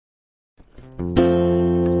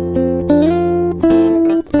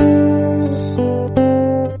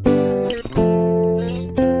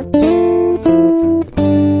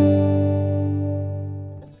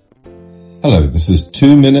This is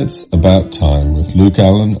 2 Minutes About Time with Luke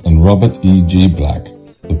Allen and Robert E.G. Black,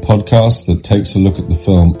 the podcast that takes a look at the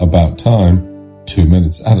film About Time 2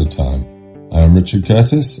 minutes at a time. I am Richard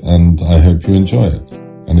Curtis, and I hope you enjoy it.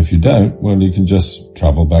 And if you don't, well, you can just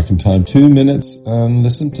travel back in time 2 minutes and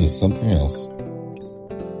listen to something else.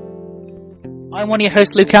 I'm one of your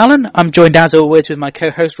hosts, Luke Allen. I'm joined as always with my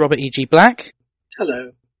co-host, Robert E.G. Black. Hello.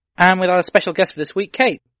 And with our special guest for this week,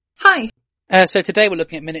 Kate. Hi. So today we're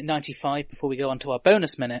looking at minute 95 before we go on to our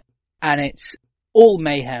bonus minute. And it's all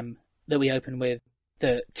mayhem that we open with.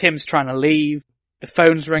 Tim's trying to leave, the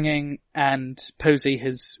phone's ringing, and Posey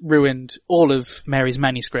has ruined all of Mary's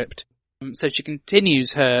manuscript. So she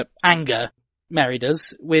continues her anger, Mary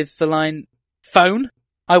does, with the line, "Phone?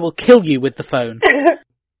 I will kill you with the phone."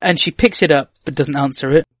 And she picks it up, but doesn't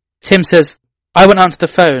answer it. Tim says, "I won't answer the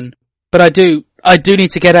phone, but I do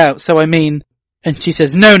need to get out, so I mean..." And she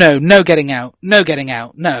says, no getting out,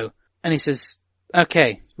 no. And he says,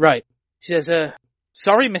 "Okay, right." She says,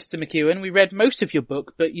 "Sorry, Mr. McEwen, we read most of your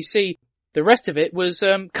book, but you see, the rest of it was,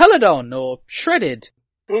 coloured on, or shredded."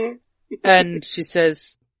 And Tim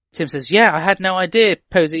says, "Yeah, I had no idea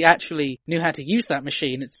Posey actually knew how to use that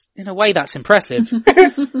machine. It's, in a way, that's impressive."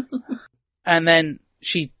 And then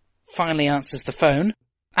she finally answers the phone,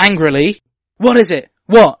 angrily. "What is it?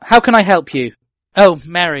 What? How can I help you?" "Oh,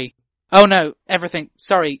 Mary. Oh no, everything.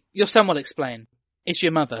 Sorry, your son will explain. It's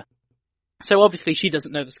your mother." So obviously she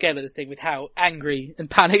doesn't know the scale of this thing with how angry and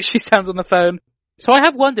panicked she sounds on the phone. So I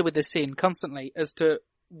have wondered with this scene constantly as to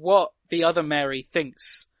what the other Mary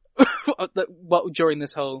thinks what during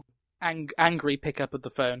this whole angry pickup of the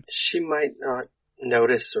phone. She might not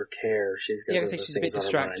notice or care. She's got she's a bit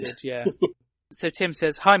distracted, yeah. So Tim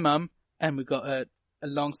says, "Hi, Mum," and we've got a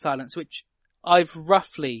long silence, which I've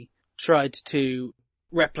roughly tried to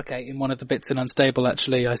replicate in one of the bits in Unstable,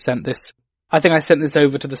 actually. I think I sent this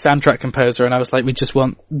over to the soundtrack composer, and I was like, we just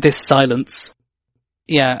want this silence.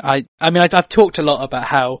 Yeah, I've talked a lot about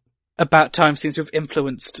how About Time seems to have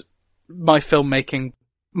influenced my filmmaking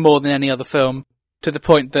more than any other film, to the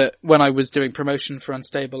point that when I was doing promotion for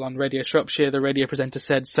Unstable on Radio Shropshire, the radio presenter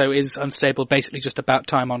said, "So is Unstable basically just About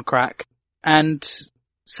Time on crack?" And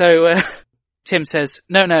so Tim says,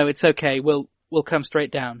 no, it's okay, we'll come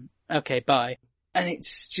straight down. Okay, bye. And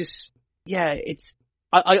it's just, yeah,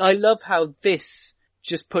 I love how this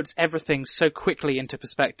just puts everything so quickly into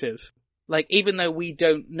perspective. Like, even though we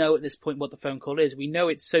don't know at this point what the phone call is, we know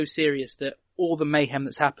it's so serious that all the mayhem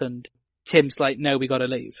that's happened, Tim's like, "No, we gotta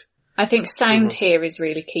leave." I think sound here is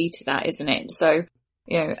really key to that, isn't it? So,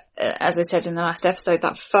 as I said in the last episode,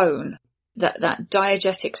 that phone, that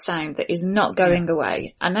diegetic sound that is not going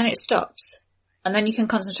away, and then it stops. And then you can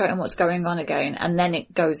concentrate on what's going on again, and then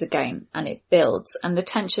it goes again, and it builds, and the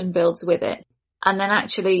tension builds with it. And then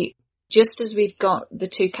actually, just as we've got the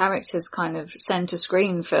two characters kind of centre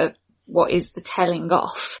screen for what is the telling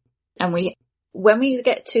off, and when we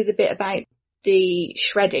get to the bit about the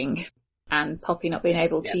shredding and Poppy not being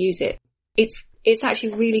able to use it, it's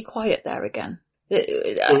actually really quiet there again.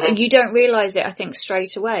 You don't realise it, I think,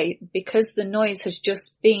 straight away, because the noise has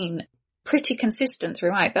just been pretty consistent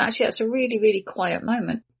throughout, but actually that's a really, really quiet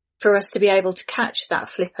moment for us to be able to catch that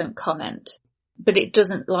flippant comment. But it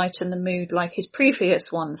doesn't lighten the mood like his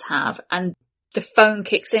previous ones have, and the phone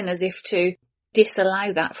kicks in as if to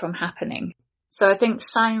disallow that from happening. So I think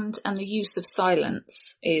sound and the use of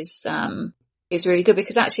silence is really good,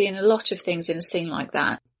 because actually in a lot of things in a scene like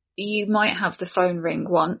that, you might have the phone ring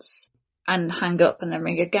once and hang up and then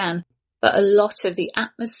ring again, but a lot of the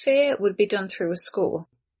atmosphere would be done through a score.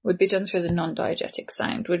 Would be done through the non-diegetic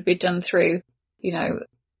sound, would be done through,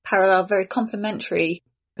 parallel, very complementary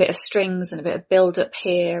bit of strings and a bit of build-up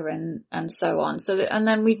here and so on. And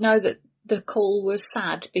then we'd know that the call was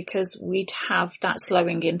sad because we'd have that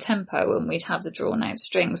slowing in tempo and we'd have the drawn-out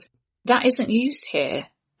strings. That isn't used here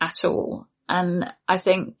at all. And I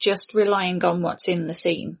think just relying on what's in the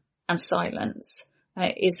scene and silence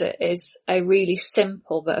is a really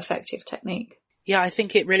simple but effective technique. Yeah, I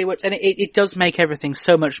think it really works, and it does make everything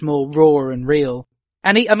so much more raw and real.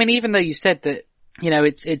 And even though you said that,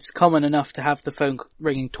 it's common enough to have the phone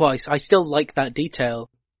ringing twice, I still like that detail.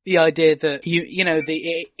 The idea that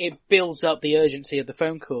it builds up the urgency of the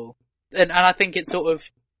phone call, and I think it sort of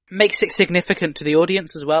makes it significant to the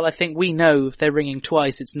audience as well. I think we know if they're ringing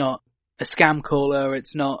twice, it's not a scam caller,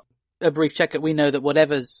 it's not a brief checkup. We know that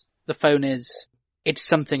whatever's the phone is, it's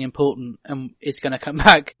something important, and it's going to come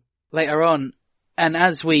back later on. And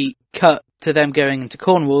as we cut to them going into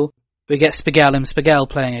Cornwall, we get Spigalim Spigal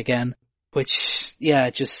playing again, which,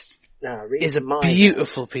 is a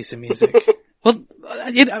beautiful piece of music. Well,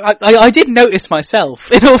 I did notice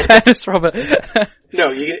myself, in all fairness, Robert.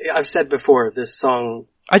 No, I've said before, this song...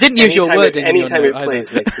 I didn't use your wording. Anytime it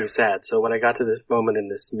plays makes me sad. So when I got to this moment in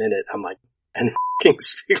this minute, I'm like, and King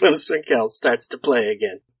Spiegel Swinkel starts to play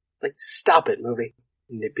again. Like, stop it, movie.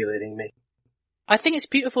 Manipulating me. I think it's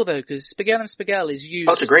beautiful though, because Spiegelem Spiegel is used...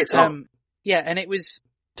 Oh, it's a great song. Yeah, and it was... I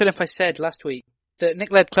don't know if I said last week that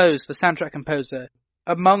Nick Laird-Close, the soundtrack composer,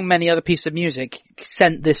 among many other pieces of music,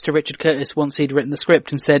 sent this to Richard Curtis once he'd written the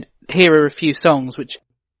script and said, here are a few songs which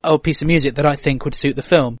are a piece of music that I think would suit the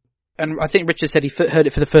film. And I think Richard said he heard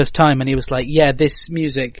it for the first time and he was like, yeah, this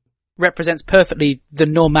music represents perfectly the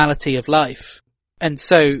normality of life. And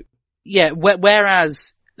so, yeah,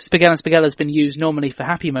 whereas Spiegelem Spiegel has been used normally for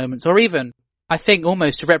happy moments, or even, I think,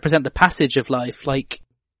 almost to represent the passage of life, like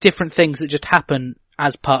different things that just happen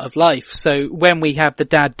as part of life. So when we have the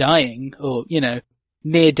dad dying, or, you know,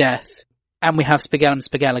 near death, and we have Spiegelem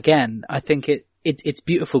Spiegel again, I think it's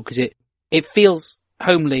beautiful because it feels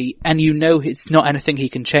homely, and you know it's not anything he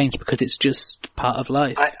can change because it's just part of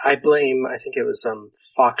life. I think it was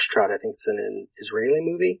Foxtrot, I think it's an Israeli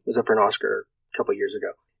movie, it was up for an Oscar a couple years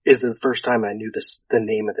ago, is the first time I knew the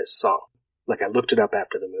name of this song. Like, I looked it up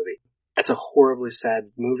after the movie. It's a horribly sad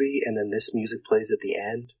movie, and then this music plays at the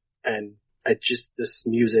end, and this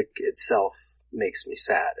music itself makes me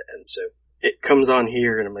sad, and so it comes on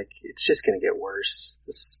here, and I'm like, it's just gonna get worse.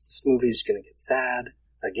 This movie's gonna get sad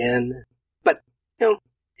again. But, you know,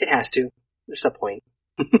 it has to. There's no point.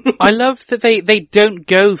 I love that they don't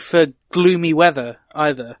go for gloomy weather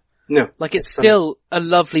either. No. Like, it's still a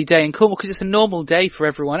lovely day in Cornwall, because it's a normal day for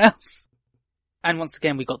everyone else. And once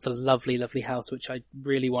again, we got the lovely, lovely house, which I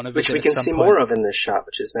really want to visit. Which we can see more of in this shot,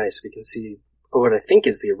 which is nice. We can see what I think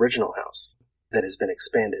is the original house that has been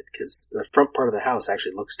expanded, because the front part of the house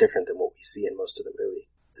actually looks different than what we see in most of the movie.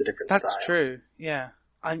 It's a different style. That's true, yeah.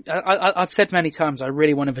 I've said many times I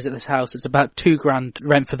really want to visit this house. It's about $2,000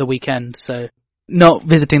 rent for the weekend, so not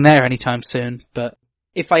visiting there anytime soon. But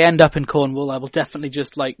if I end up in Cornwall, I will definitely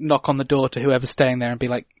just like knock on the door to whoever's staying there and be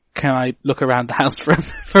like, can I look around the house for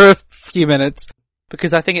a few minutes?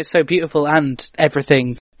 Because I think it's so beautiful, and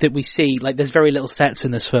everything that we see, like there's very little sets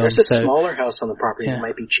in this film. There's a smaller house on the property that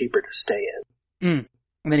might be cheaper to stay in. And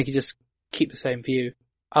then you can just keep the same view.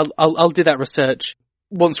 I'll do that research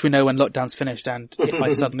once we know when lockdown's finished, and if I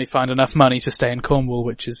suddenly find enough money to stay in Cornwall,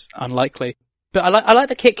 which is unlikely. But I like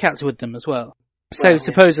the Kit Kats with them as well. So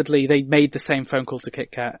supposedly they made the same phone call to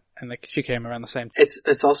Kit Kat, and she came around the same time.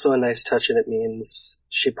 It's also a nice touch, and it means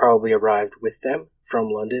she probably arrived with them from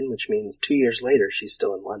London, which means 2 years later she's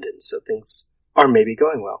still in London, so things are maybe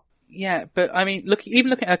going well. Yeah, but I mean, even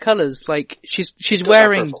look at her colours, like she's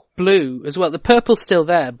wearing blue as well. The purple's still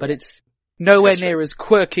there, but it's nowhere near as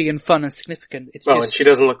quirky and fun and significant. It's just and she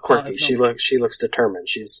doesn't look quirky. She looks determined.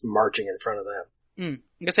 She's marching in front of them.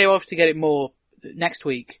 I'm gonna say we'll have to get it more next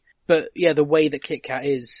week, but yeah, the way that Kit Kat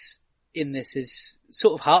is in this is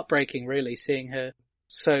sort of heartbreaking, really, seeing her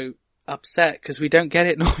so upset, because we don't get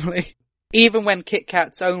it normally. Even when Kit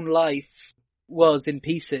Kat's own life was in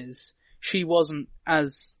pieces, she wasn't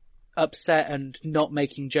as upset and not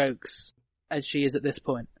making jokes as she is at this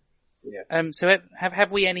point. Yeah. So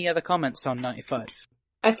have we any other comments on 95?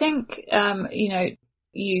 I think,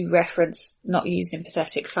 you referenced not using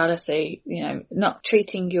pathetic fallacy, not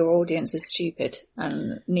treating your audience as stupid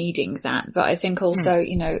and needing that. But I think also,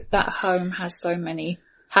 that home has so many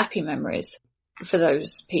happy memories for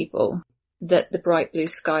those people, that the bright blue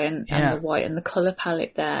sky and the white and the colour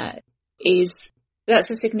palette there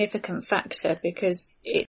that's a significant factor, because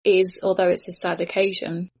it is, although it's a sad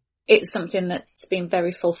occasion, it's something that's been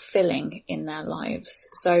very fulfilling in their lives.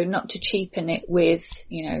 So not to cheapen it with,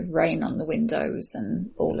 rain on the windows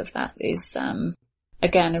and all of that is,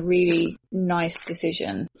 again, a really nice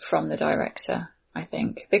decision from the director, I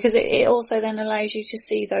think, because it also then allows you to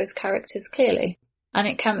see those characters clearly.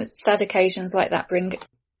 And sad occasions like that bring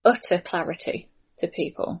utter clarity to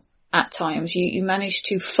people at times. You manage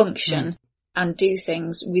to function and do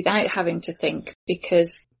things without having to think,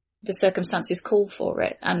 because the circumstances call for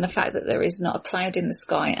it, and the fact that there is not a cloud in the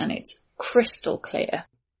sky and it's crystal clear,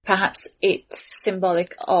 perhaps it's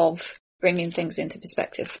symbolic of bringing things into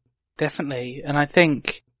perspective. Definitely. And I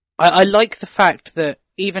think I like the fact that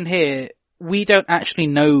even here we don't actually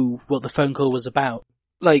know what the phone call was about.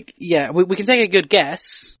 Like, we can take a good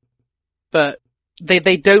guess, but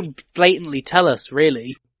they don't blatantly tell us,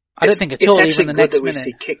 really. I don't think at all, even the next minute. It's actually good that we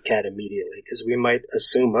see Kit Kat immediately, because we might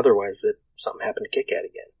assume otherwise that something happened to Kit Kat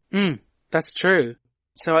again. That's true.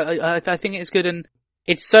 So I think it's good, and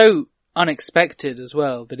it's so unexpected as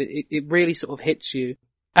well that it really sort of hits you.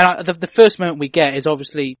 And the first moment we get is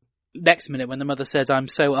obviously next minute when the mother says, "I'm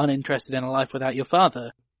so uninterested in a life without your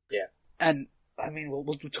father." Yeah. And, I mean,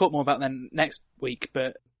 we'll talk more about that next week,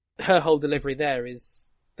 but her whole delivery there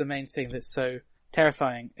is the main thing that's so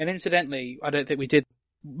terrifying. And incidentally, I don't think we did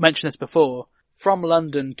mention this before, from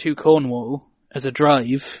London to Cornwall as a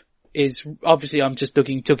drive is, obviously I'm just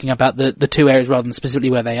talking about the two areas rather than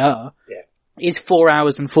specifically where they are, is 4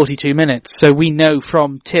 hours and 42 minutes. So we know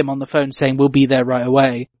from Tim on the phone saying we'll be there right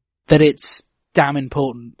away that it's damn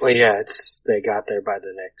important. Well, yeah, they got there by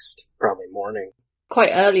the next, probably morning.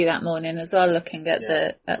 Quite early that morning as well, looking at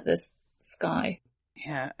the sky.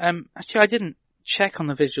 Yeah, actually I didn't check on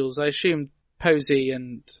the visuals. I assumed Posey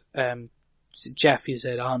and, Jeff, you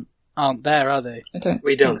said, aren't there, are they?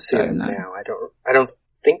 We don't see them now. I don't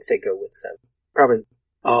think they go with them. Probably,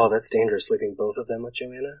 that's dangerous, leaving both of them with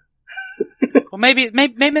Joanna. Well, maybe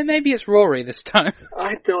it's Rory this time.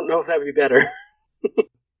 I don't know if that would be better.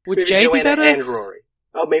 Would maybe Jay Joanna be better? And Rory.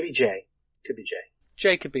 Oh, maybe Jay. Could be Jay.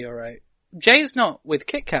 Jay could be alright. Jay's not with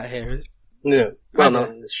Kit Kat here. No. Well, not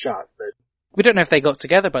in this shot, but... We don't know if they got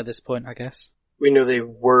together by this point, I guess. We know they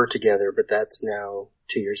were together, but that's now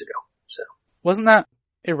 2 years ago, so... Wasn't that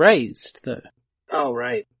erased, though? Oh,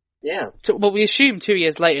 right. Yeah. So, well, we assume 2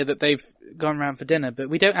 years later that they've gone round for dinner, but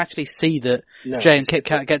we don't actually see that Jay and Kit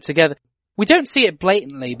Kat get together. We don't see it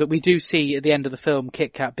blatantly, but we do see at the end of the film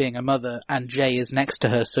Kit Kat being a mother, and Jay is next to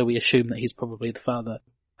her, so we assume that he's probably the father.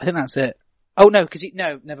 I think that's it. Oh, no,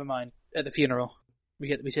 never mind. At the funeral. We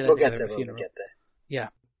see that together at the funeral. We'll get there. Yeah.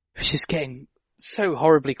 Which is getting so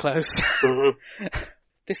horribly close. Mm-hmm.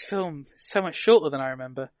 This film is so much shorter than I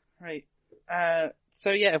remember. Right. So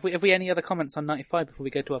yeah, have we any other comments on 95 before we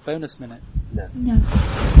go to our bonus minute? No.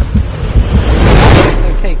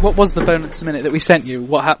 Okay, what was the bonus minute that we sent you?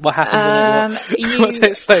 What happened? You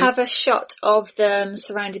takes place? have a shot of them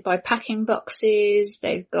surrounded by packing boxes.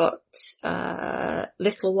 They've got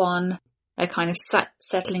little one. They're kind of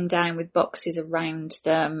settling down with boxes around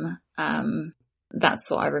them. That's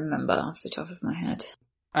what I remember off the top of my head.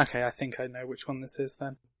 Okay, I think I know which one this is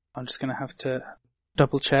then. I'm just going to have to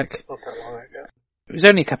double check. Not that long ago. It was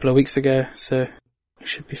only a couple of weeks ago, so it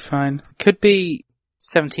should be fine. Could be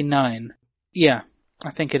 79. Yeah,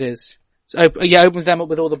 I think it is. So, opens them up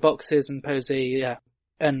with all the boxes and Posey, yeah.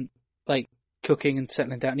 And, like, cooking and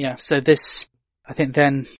settling down, yeah. So this, I think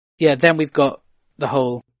then we've got the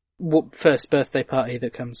whole first birthday party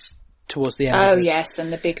that comes towards the end. Oh, yes,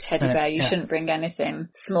 and the big teddy bear. You shouldn't bring anything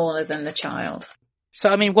smaller than the child. So,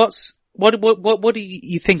 I mean, what do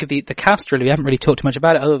you think of the cast, really? We haven't really talked too much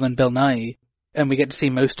about it other than Bill Nighy, and we get to see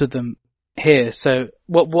most of them here. So,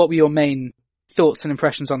 what were your main thoughts and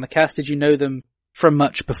impressions on the cast? Did you know them from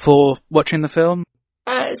much before watching the film?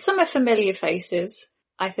 Some are familiar faces,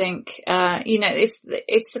 I think.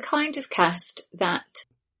 It's the kind of cast that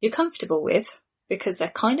you're comfortable with because they're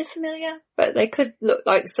kind of familiar, but they could look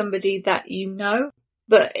like somebody that you know.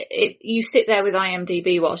 But you sit there with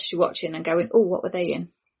IMDb whilst you're watching and going, oh, what were they in?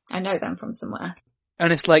 I know them from somewhere.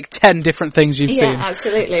 And it's like 10 different things you've seen. Yeah,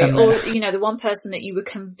 absolutely. Or, the one person that you were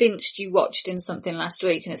convinced you watched in something last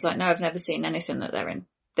week and it's like, no, I've never seen anything that they're in.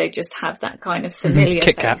 They just have that kind of familiar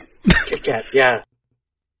Kit Kat. Kit Kat, yeah.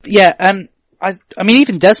 Yeah, and I mean,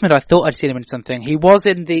 even Desmond, I thought I'd seen him in something. He was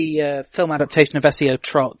in the film adaptation of SEO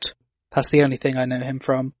Trot. That's the only thing I know him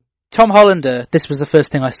from. Tom Hollander, this was the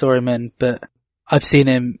first thing I saw him in, but I've seen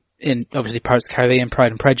him in, obviously, Pirates of the Caribbean,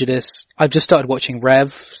 Pride and Prejudice. I've just started watching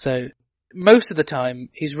Rev, so most of the time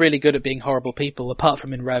he's really good at being horrible people, apart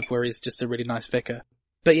from in Rev where he's just a really nice vicar.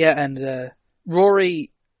 But yeah, and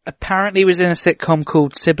Rory apparently was in a sitcom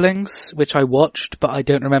called Siblings, which I watched, but I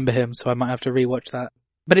don't remember him, so I might have to rewatch that.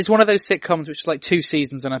 But it's one of those sitcoms which is like 2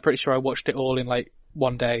 seasons, and I'm pretty sure I watched it all in like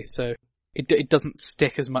one day, so it doesn't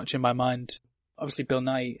stick as much in my mind. Obviously Bill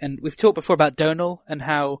Nighy. And we've talked before about Donal and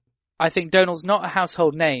how I think Donal's not a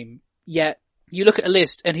household name, yet you look at a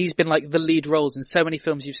list and he's been like the lead roles in so many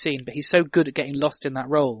films you've seen, but he's so good at getting lost in that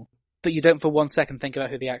role that you don't for 1 second think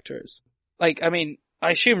about who the actor is. Like, I mean,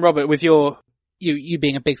 I assume, Robert, with you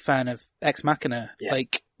being a big fan of Ex Machina,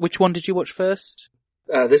 like, which one did you watch first?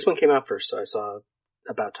 This one came out first, so I saw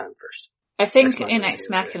About Time first. I think in Ex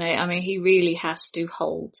Machina, I mean, he really has to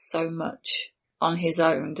hold so much on his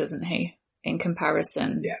own, doesn't he? In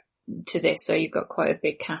comparison to this, where you've got quite a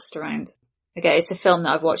big cast around. Okay, it's a film that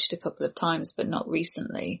I've watched a couple of times, but not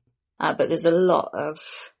recently. But there's a lot of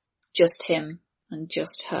just him and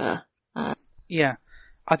just her. Yeah.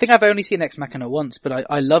 I think I've only seen Ex Machina once, but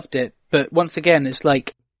I loved it. But once again, it's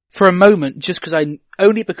like, for a moment,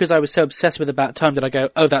 only because I was so obsessed with About Time did I go,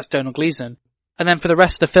 oh, that's Donal Gleeson. And then for the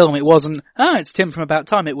rest of the film, it wasn't, it's Tim from About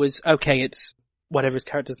Time. It was, okay, it's whatever his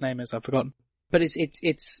character's name is, I've forgotten. But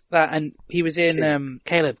it's that, and he was in,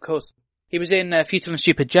 Caleb, of course. He was in Futile and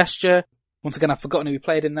Stupid Gesture. Once again, I've forgotten who he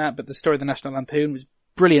played in that, but The Story of the National Lampoon was a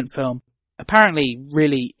brilliant film. Apparently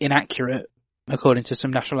really inaccurate, according to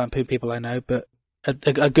some National Lampoon people I know, but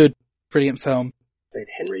a good, brilliant film. Played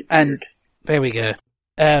Henry Beard. And there we go.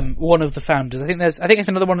 One of the founders. I think it's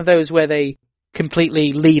another one of those where they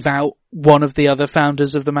completely leave out one of the other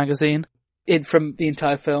founders of the magazine from the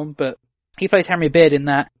entire film, but he plays Henry Beard in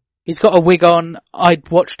that. He's got a wig on. I'd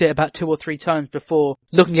watched it about 2 or 3 times before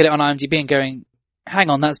looking at it on IMDb and going, hang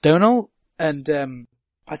on, that's Donal? And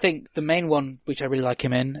I think the main one, which I really like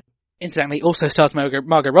him in, incidentally also stars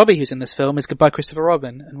Margot Robbie, who's in this film, is Goodbye Christopher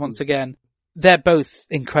Robin. And once again, they're both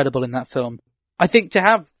incredible in that film. I think to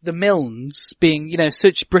have the Milnes being,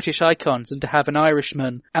 such British icons, and to have an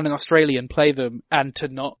Irishman and an Australian play them and to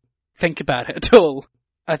not think about it at all,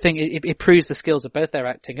 I think it proves the skills of both their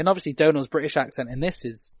acting. And obviously Donal's British accent in this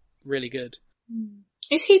is really good.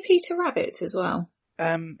 Is he Peter Rabbit as well?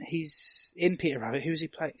 He's in Peter Rabbit. Who's he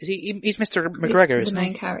play? He's Mr. McGregor, isn't he? The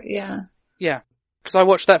main character, yeah. Yeah. Because I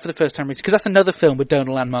watched that for the first time recently, because that's another film with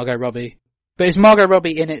Donal and Margot Robbie. But is Margot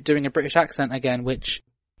Robbie in it doing a British accent again, which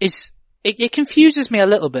is... It confuses me a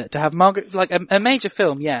little bit to have Margot... Like, a major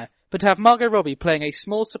film, yeah. But to have Margot Robbie playing a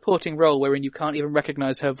small supporting role wherein you can't even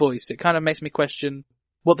recognise her voice, it kind of makes me question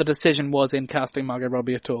what the decision was in casting Margot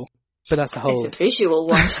Robbie at all. But that's a whole... It's a visual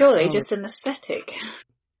one, surely, just an aesthetic.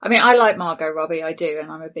 I mean, I like Margot Robbie, I do,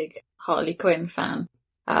 and I'm a big Harley Quinn fan.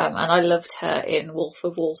 And I loved her in Wolf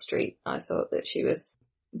of Wall Street. I thought that she was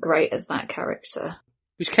great as that character.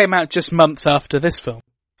 Which came out just months after this film.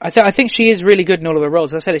 I think she is really good in all of her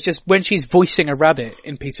roles. As I said, it's just when she's voicing a rabbit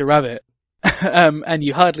in Peter Rabbit, and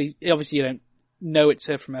obviously you don't know it's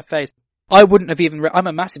her from her face. I wouldn't have even, I'm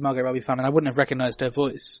a massive Margot Robbie fan, and I wouldn't have recognised her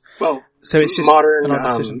voice. Well, so it's just modern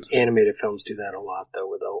animated films do that a lot, though,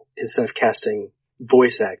 where instead of casting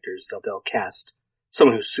voice actors, they'll cast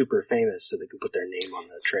someone who's super famous so they can put their name on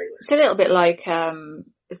the trailer. It's a little bit like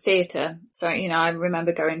theatre. So, I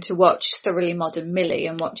remember going to watch Thoroughly Modern Millie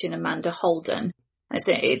and watching Amanda Holden.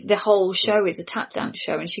 The whole show is a tap dance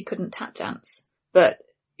show, and she couldn't tap dance. But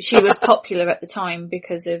she was popular at the time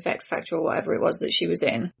because of X Factor or whatever it was that she was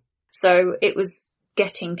in. So it was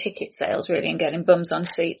getting ticket sales, really, and getting bums on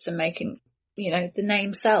seats and making, the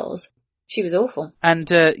name sells. She was awful. And,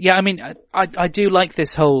 I do like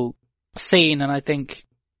this whole scene, and I think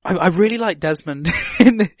I really like Desmond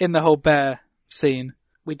in the whole bear scene.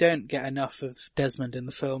 We don't get enough of Desmond in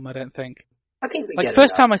the film, I don't think. I think we get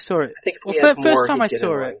first enough. Time I saw it. I think first time I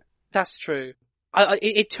saw it, that's true.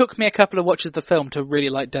 It took me a couple of watches of the film to really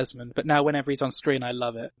like Desmond, but now whenever he's on screen, I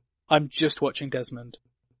love it. I'm just watching Desmond.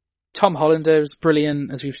 Tom Hollander is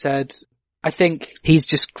brilliant, as we've said. I think he's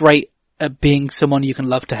just great at being someone you can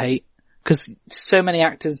love to hate, because so many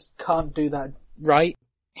actors can't do that right.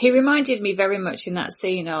 He reminded me very much in that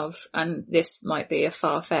scene of, and this might be a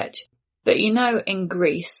far-fetch, but in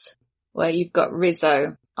Grease, where you've got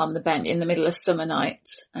Rizzo on the bench in the middle of summer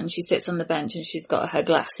nights, and she sits on the bench and she's got her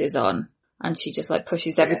glasses on, and she just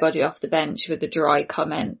pushes everybody off the bench with a dry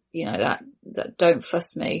comment, that don't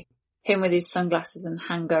fuss me. Him with his sunglasses and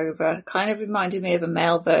hangover kind of reminded me of a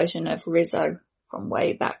male version of Rizzo from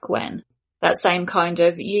way back when. That same kind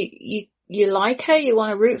of, you like her, you want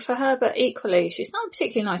to root for her, but equally, she's not a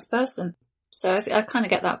particularly nice person. So I kind of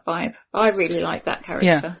get that vibe. I really like that character.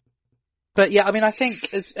 Yeah. But yeah, I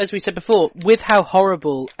think, as we said before, with how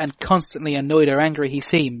horrible and constantly annoyed or angry he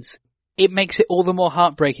seems, it makes it all the more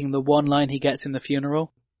heartbreaking, the one line he gets in the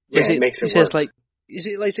funeral. Yeah, it makes it work.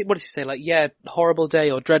 What does he say? Horrible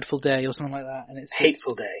day or dreadful day or something like that. And it's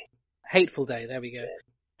hateful day. Hateful day, there we go. Yeah.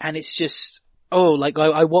 And it's just,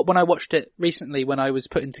 when I watched it recently, when I was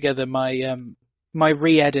putting together my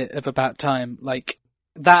re-edit of About Time,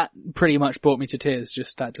 that pretty much brought me to tears,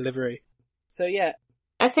 just that delivery. So yeah.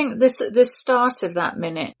 I think the start of that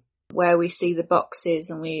minute where we see the boxes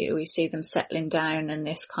and we see them settling down and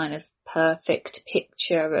this kind of perfect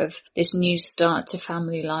picture of this new start to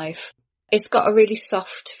family life, it's got a really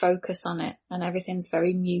soft focus on it and everything's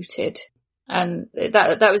very muted. And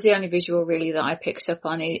that was the only visual really that I picked up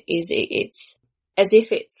on. It's as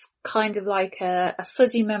if it's kind of like a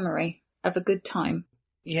fuzzy memory of a good time.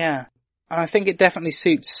 Yeah. And I think it definitely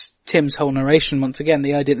suits Tim's whole narration once again,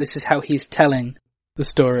 the idea that this is how he's telling the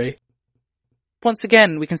story. Once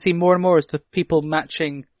again, we can see more and more as the people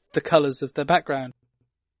matching the colours of their background.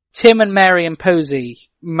 Tim and Mary and Posey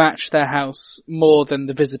match their house more than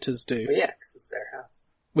the visitors do. Well, yeah, 'cause it's their house.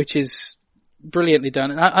 Which is brilliantly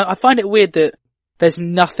done. And I find it weird that there's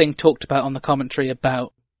nothing talked about on the commentary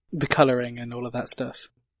about the colouring and all of that stuff.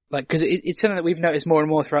 Like, because it's something that we've noticed more and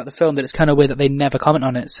more throughout the film, that it's kind of weird that they never comment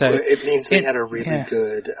on it. So it means they had a really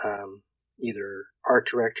good either art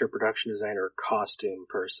director, production designer, or costume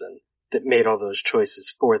person that made all those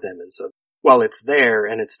choices for them. And so while it's there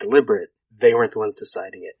and it's deliberate, they weren't the ones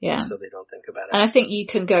deciding it. Yeah. So they don't think about it. And I think you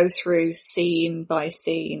can go through scene by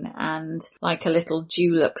scene and like a little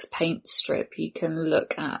Dulux paint strip, you can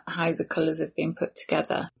look at how the colours have been put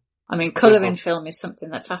together. I mean, colour in film is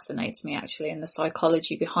something that fascinates me actually, and the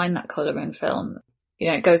psychology behind that colour in film. You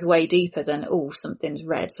know, it goes way deeper than, something's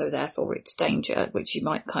red, so therefore it's danger, which you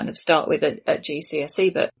might kind of start with at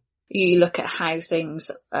GCSE, but you look at how things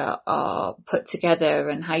are put together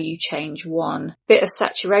and how you change one bit of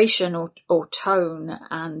saturation or tone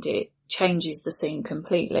and it changes the scene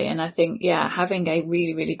completely. And I think, having a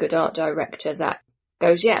really, really good art director that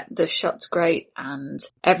goes, the shot's great and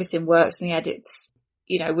everything works and the edits,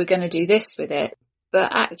 we're going to do this with it.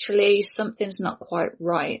 But actually something's not quite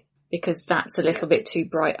right because that's a little bit too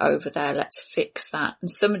bright over there. Let's fix that. And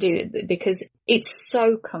because it's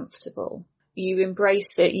so comfortable. You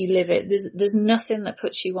embrace it, you live it. There's nothing that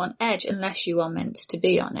puts you on edge unless you are meant to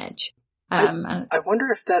be on edge. I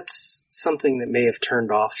wonder if that's something that may have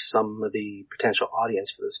turned off some of the potential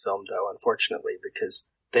audience for this film, though, unfortunately, because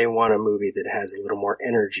they want a movie that has a little more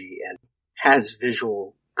energy and has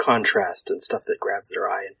visual contrast and stuff that grabs their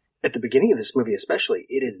eye. And at the beginning of this movie especially,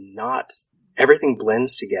 it is not, everything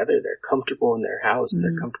blends together. They're comfortable in their house,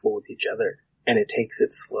 they're comfortable with each other. And it takes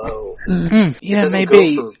it slow. And it doesn't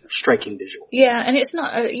maybe go for striking visuals. Yeah, and it's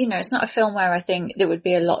not it's not a film wwhere I think there would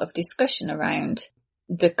be a lot of discussion around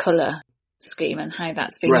the colour scheme and how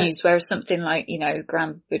that's been used. Whereas something like,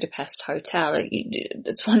 Grand Budapest Hotel,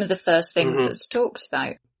 it's one of the first things that's talked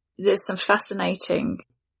about. There's some fascinating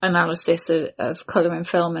analysis of colour in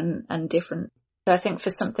film and different. So I think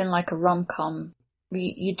for something like a rom-com,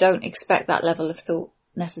 you don't expect that level of thought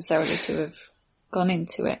necessarily to have gone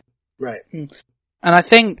into it. Right. And I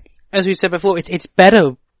think, as we've said before, it's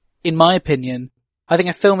better, in my opinion. I think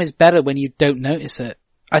a film is better when you don't notice it.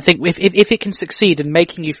 I think if it can succeed in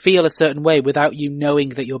making you feel a certain way without you knowing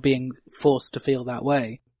that you're being forced to feel that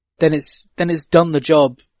way, then it's done the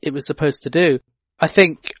job it was supposed to do. I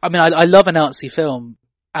love an artsy film,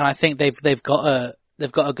 and I think they've got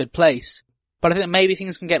a good place. But I think maybe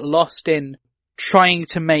things can get lost in trying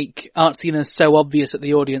to make artsiness so obvious that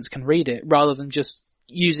the audience can read it, rather than just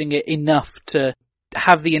using it enough to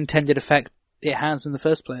have the intended effect it has in the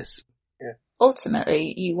first place. Yeah.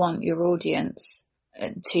 Ultimately, you want your audience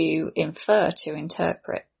to infer, to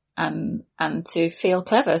interpret, and to feel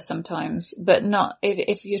clever sometimes, but not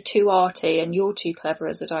if you're too arty and you're too clever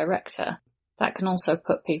as a director, that can also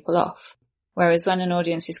put people off. Whereas when an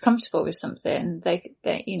audience is comfortable with something, they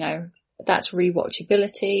that's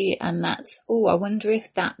rewatchability, and that's, I wonder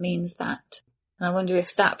if that means that. And I wonder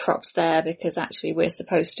if that prop's there because actually we're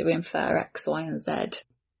supposed to infer X, Y, and Z.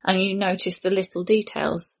 And you notice the little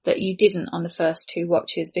details that you didn't on the first two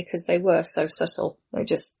watches because they were so subtle. They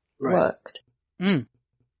just worked.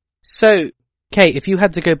 So, Kate, if you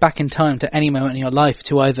had to go back in time to any moment in your life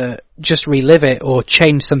to either just relive it or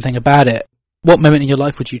change something about it, what moment in your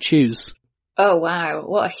life would you choose? Oh, wow.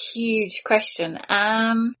 What a huge question.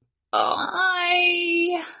 I'm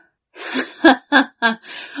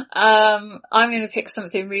going to pick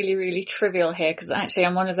something really, really trivial here because actually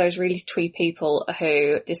I'm one of those really twee people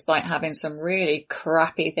who, despite having some really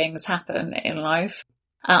crappy things happen in life,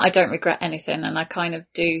 I don't regret anything, and I kind of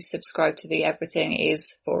do subscribe to the everything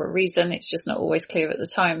is for a reason. It's just not always clear at the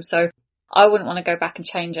time. So I wouldn't want to go back and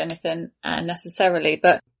change anything necessarily,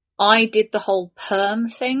 but I did the whole perm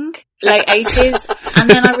thing, late 80s, and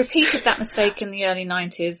then I repeated that mistake in the early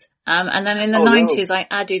 90s. And then in the 90s, I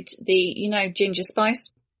added the, ginger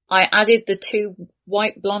spice. I added the 2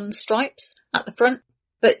 white blonde stripes at the front,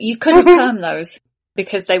 but you couldn't perm those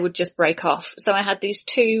because they would just break off. So I had these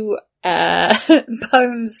 2,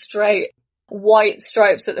 bone straight white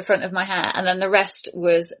stripes at the front of my hair. And then the rest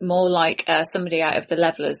was more like, somebody out of the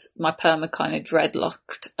Levelers. My perm had kind of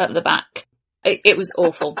dreadlocked at the back. It was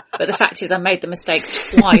awful, but the fact is I made the mistake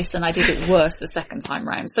twice and I did it worse the second time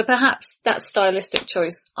round. So perhaps that stylistic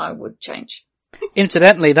choice I would change.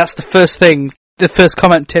 Incidentally, that's the first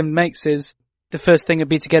comment Tim makes is the first thing would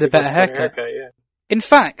be to get a better haircut. Yeah. In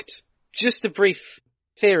fact, just a brief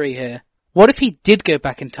theory here. What if he did go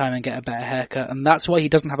back in time and get a better haircut, and that's why he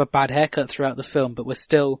doesn't have a bad haircut throughout the film, but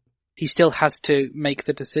he still has to make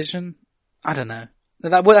the decision? I don't know.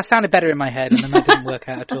 That sounded better in my head, and then that didn't work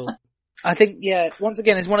out at all. I think, once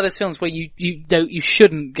again, it's one of those films where you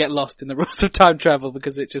shouldn't get lost in the rules of time travel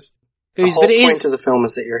because it just... The whole point of the film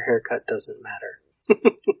is that your haircut doesn't matter.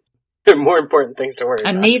 There are more important things to worry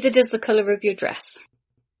about. And neither does the colour of your dress.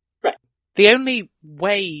 The only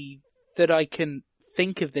way that I can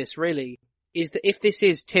think of this really is that if this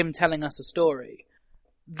is Tim telling us a story,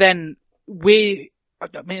 then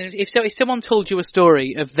if someone told you a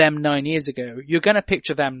story of them 9 years ago, you're going to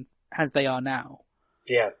picture them as they are now.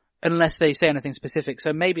 Yeah. Unless they say anything specific.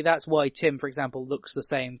 So maybe that's why Tim, for example, looks the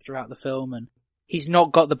same throughout the film, and he's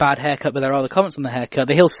not got the bad haircut, but there are other comments on the haircut.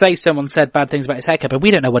 He'll say someone said bad things about his haircut, but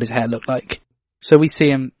we don't know what his hair looked like. So we see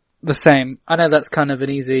him the same. I know that's kind of an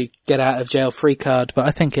easy get out of jail free card, but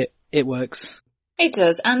I think it works. It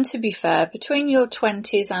does, and to be fair, between your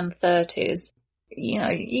 20s and 30s,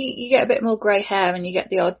 you get a bit more grey hair and you get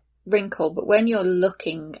the odd wrinkle, but when you're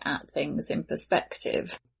looking at things in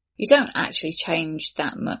perspective, you don't actually change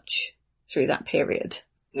that much through that period.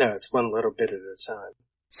 No, it's one little bit at a time.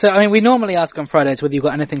 So, I mean, we normally ask on Fridays whether you've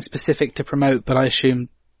got anything specific to promote, but I assume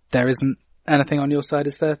there isn't anything on your side,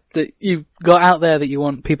 is there? That you've got out there that you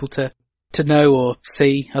want people to know or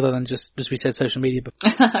see, other than just, as we said, social media?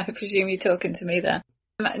 I presume you're talking to me there.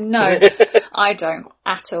 No, I don't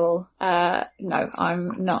at all. No,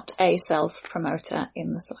 I'm not a self-promoter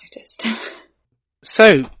in the slightest.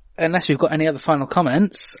 So, unless we've got any other final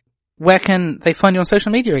comments, where can they find you on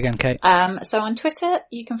social media again, Kate? So on Twitter,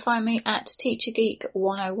 you can find me at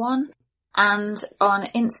TeacherGeek101, and on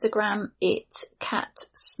Instagram, it's Kat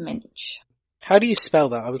Sminch. How do you spell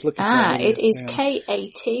that? I was looking for it. It is yeah.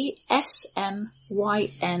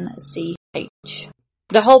 KATSMYNCH.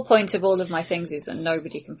 The whole point of all of my things is that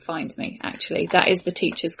nobody can find me, actually. That is the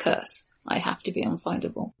teacher's curse. I have to be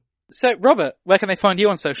unfindable. So, Robert, where can they find you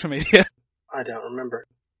on social media? I don't remember.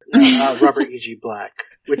 No, Robert E.G. Black,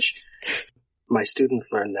 which my students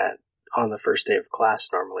learn that on the first day of class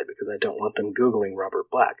normally because I don't want them Googling Robert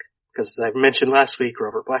Black. Because as I mentioned last week,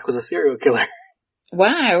 Robert Black was a serial killer.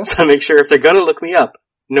 Wow. So I make sure if they're going to look me up,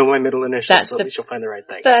 know my middle initials so at least you'll find the right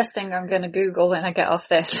thing. First thing I'm going to Google when I get off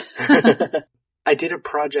this. I did a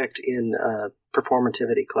project in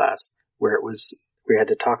performativity class where we had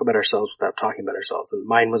to talk about ourselves without talking about ourselves, and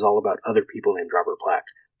mine was all about other people named Robert Black.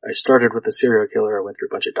 I started with the serial killer. I went through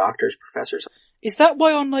a bunch of doctors, professors. Is that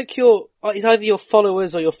why on it's either your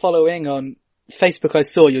followers or your following on Facebook I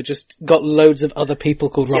saw you just got loads of other people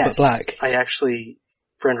called Robert Black? I actually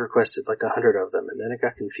friend requested like 100 of them, and then it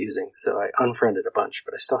got confusing, so I unfriended a bunch,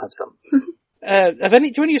 but I still have some. Do any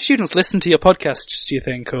of your students listen to your podcasts, do you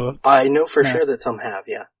think, or? I know for sure that some have,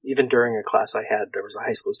 yeah. Even during a class I had, there was a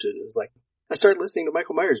high school student who was like, I started listening to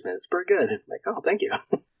Michael Myers Minute. It's pretty good. I'm like, oh, thank you.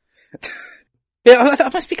 Yeah,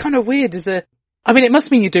 that must be kind of weird. It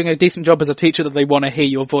must mean you're doing a decent job as a teacher that they want to hear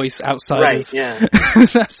your voice outside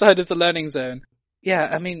outside of the learning zone. Yeah,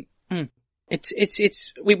 I mean,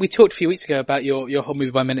 we talked a few weeks ago about your whole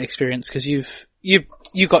movie by minute experience because you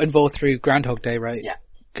got involved through Groundhog Day, right? Yeah.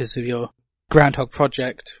 Because of your Groundhog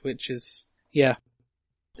project, which is, yeah.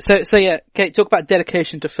 So yeah, Kate, talk about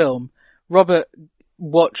dedication to film. Robert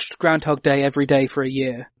watched Groundhog Day every day for a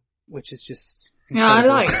year, which is just incredible.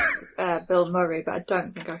 Yeah, I like Bill Murray, but I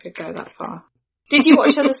don't think I could go that far. Did you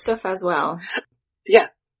watch other stuff as well? Yeah,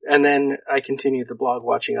 and then I continued the blog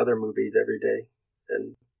watching other movies every day,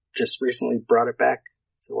 and just recently brought it back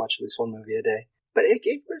to watch at least one movie a day. But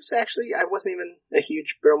it was actually, I wasn't even a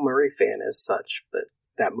huge Bill Murray fan as such, but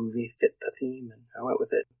that movie fit the theme, and I went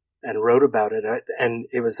with it and wrote about it. And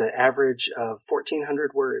it was an average of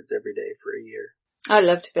 1,400 words every day for a year. I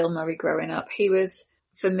loved Bill Murray growing up. He was,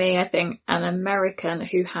 for me, I think, an American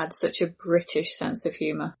who had such a British sense of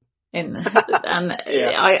humour. And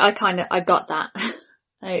yeah. I got that.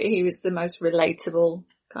 He was the most relatable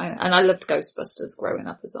kind of, and I loved Ghostbusters growing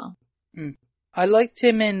up as well. I liked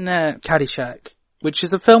him in Caddyshack, which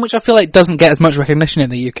is a film which I feel like doesn't get as much recognition in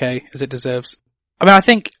the UK as it deserves. I mean,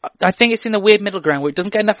 I think it's in the weird middle ground where it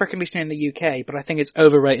doesn't get enough recognition in the UK, but I think it's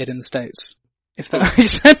overrated in the States. If that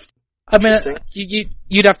makes sense. I mean,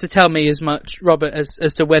 you'd have to tell me as much, Robert,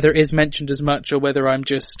 as to whether it is mentioned as much or whether I'm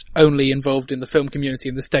just only involved in the film community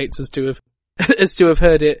in the States as to have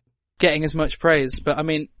heard it getting as much praise. But I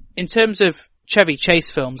mean, in terms of Chevy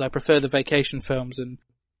Chase films, I prefer the vacation films, and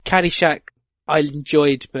Caddyshack I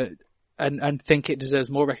enjoyed, and think it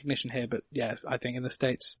deserves more recognition here. But yeah, I think in the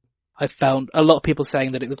States, I found a lot of people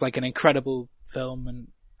saying that it was like an incredible film, and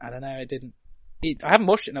I don't know, I haven't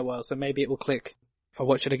watched it in a while, so maybe it will click if I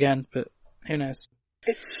watch it again, but who knows?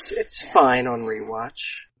 It's fine on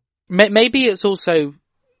rewatch. Maybe it's also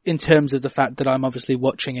in terms of the fact that I'm obviously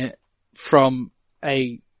watching it from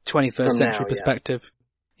a 21st century perspective.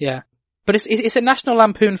 Yeah. But it's a National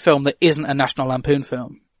Lampoon film that isn't a National Lampoon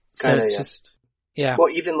film. So kinda, it's yeah. just, yeah.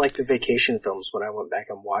 Well, even like the vacation films, when I went back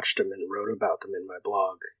and watched them and wrote about them in my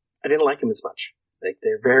blog, I didn't like them as much. Like,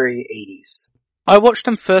 they're very 80s. I watched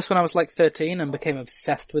them first when I was like 13 and became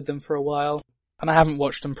obsessed with them for a while. And I haven't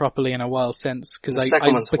watched them properly in a while since, because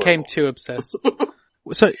I became too obsessed.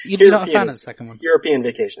 So, you're not a fan of the second one? European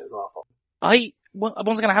Vacation is awful.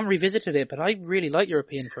 Once again, I haven't revisited it, but I really like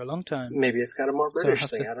European for a long time. Maybe it's got a more British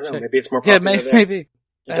thing, I don't know. Check. Maybe it's more popular. Yeah, maybe.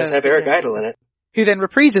 It does have Eric Idle in it. Who then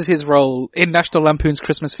reprises his role in National Lampoon's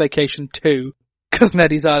Christmas Vacation 2, Cousin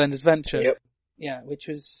Eddie's Island Adventure. Yep. Yeah, which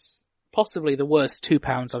was possibly the worst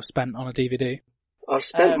 £2 I've spent on a DVD. I've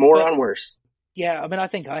spent more on worse. Yeah, I mean, I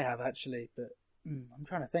think I have actually, but I'm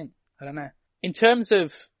trying to think. I don't know. In terms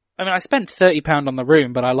of, I mean, I spent £30 on The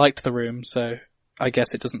Room, but I liked The Room, so I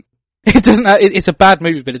guess it doesn't, it's a bad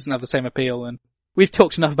movie, but it doesn't have the same appeal, and we've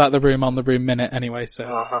talked enough about The Room on The Room Minute anyway, so,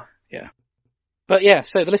 yeah. But yeah,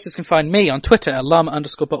 so the listeners can find me on Twitter at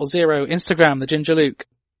llama_bottle0, Instagram, The Ginger Luke,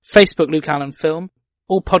 Facebook, Luke Allen Film,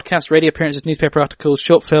 all podcasts, radio appearances, newspaper articles,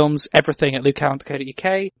 short films, everything at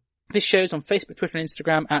lukeallen.co.uk. This show's on Facebook, Twitter and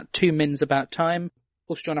Instagram at 2 Mins About Time.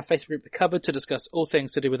 Also join our Facebook group, The Cupboard, to discuss all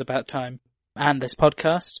things to do with About Time and this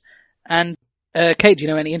podcast. And, Kate, do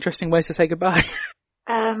you know any interesting ways to say goodbye?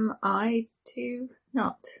 I do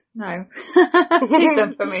not. No. Please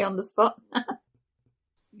don't put me on the spot.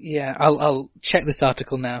 Yeah, I'll check this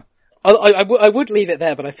article now. I would leave it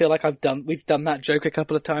there, but I feel like we've done that joke a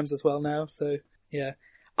couple of times as well now, so, yeah.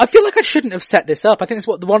 I feel like I shouldn't have set this up. I think it's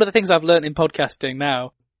one of the things I've learned in podcasting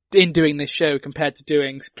now, in doing this show, compared to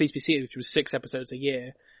doing Please Be Seated, which was 6 episodes a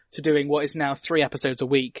year, to doing what is now 3 episodes a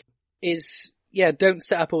week, is, yeah, don't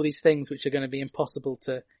set up all these things which are going to be impossible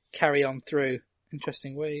to carry on through.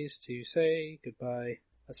 Interesting ways to say goodbye.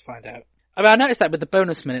 Let's find out. I mean, I noticed that with the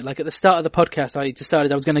bonus minute, like at the start of the podcast, I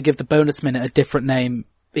decided I was going to give the bonus minute a different name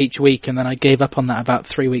each week, and then I gave up on that about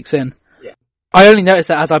 3 weeks in. Yeah. I only noticed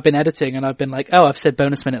that as I've been editing, and I've been like, oh, I've said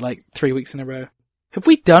bonus minute like 3 weeks in a row. Have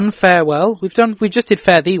we done Farewell? We just did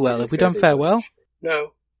Fare Thee Well. Have we done Farewell?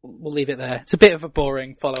 No. We'll leave it there. It's a bit of a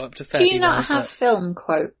boring follow-up to Fare Thee Well. Do you not have film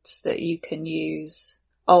quotes that you can use?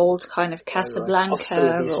 Old kind of Casablanca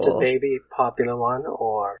Hasta Vista Baby, popular one,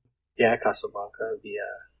 or, yeah, Casablanca would be,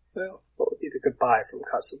 well, what would be the goodbye from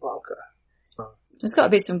Casablanca? There's got to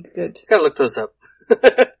be some good. Gotta look those up.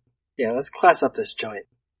 Yeah, let's class up this joint.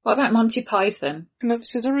 What about Monty Python? No,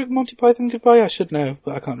 is there a Monty Python goodbye? I should know,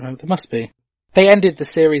 but I can't remember. There must be. They ended the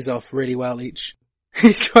series off really well each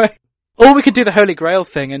way. Or we could do the Holy Grail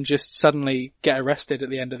thing and just suddenly get arrested at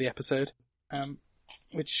the end of the episode.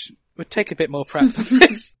 Which would take a bit more prep than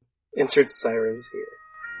this. Insert sirens here.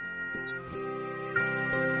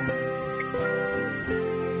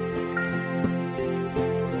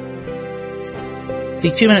 The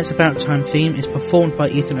 2 Minutes About Time theme is performed by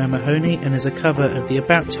Ethan O'Mahony and is a cover of the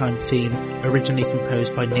About Time theme originally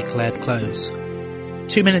composed by Nick Laird-Close.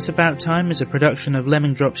 2 Minutes About Time is a production of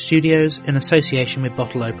Lemming Drop Studios in association with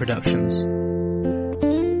Bottle-O Productions.